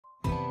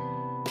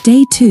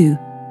Day 2.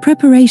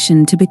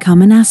 Preparation to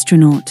become an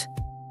astronaut.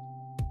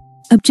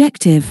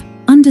 Objective: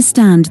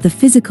 understand the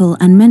physical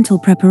and mental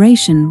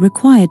preparation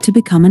required to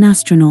become an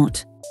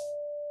astronaut.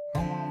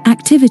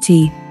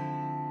 Activity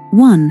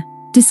 1.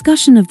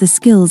 Discussion of the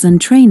skills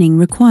and training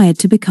required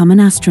to become an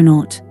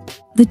astronaut.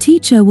 The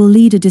teacher will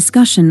lead a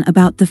discussion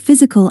about the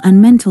physical and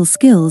mental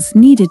skills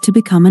needed to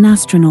become an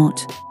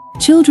astronaut.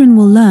 Children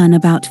will learn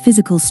about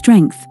physical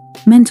strength,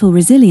 mental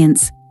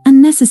resilience,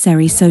 and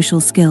necessary social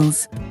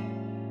skills.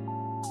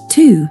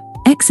 2.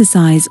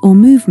 Exercise or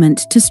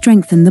movement to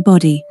strengthen the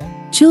body.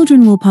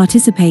 Children will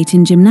participate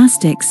in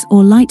gymnastics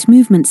or light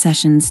movement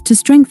sessions to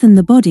strengthen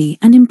the body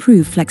and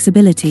improve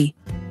flexibility.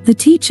 The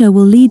teacher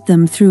will lead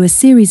them through a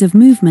series of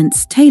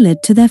movements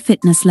tailored to their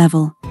fitness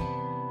level.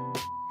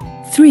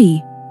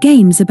 3.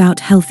 Games about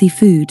healthy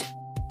food.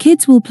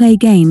 Kids will play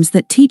games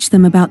that teach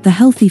them about the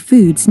healthy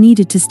foods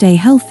needed to stay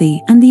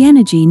healthy and the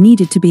energy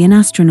needed to be an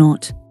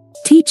astronaut.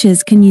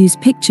 Teachers can use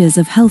pictures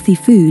of healthy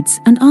foods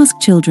and ask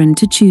children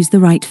to choose the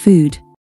right food.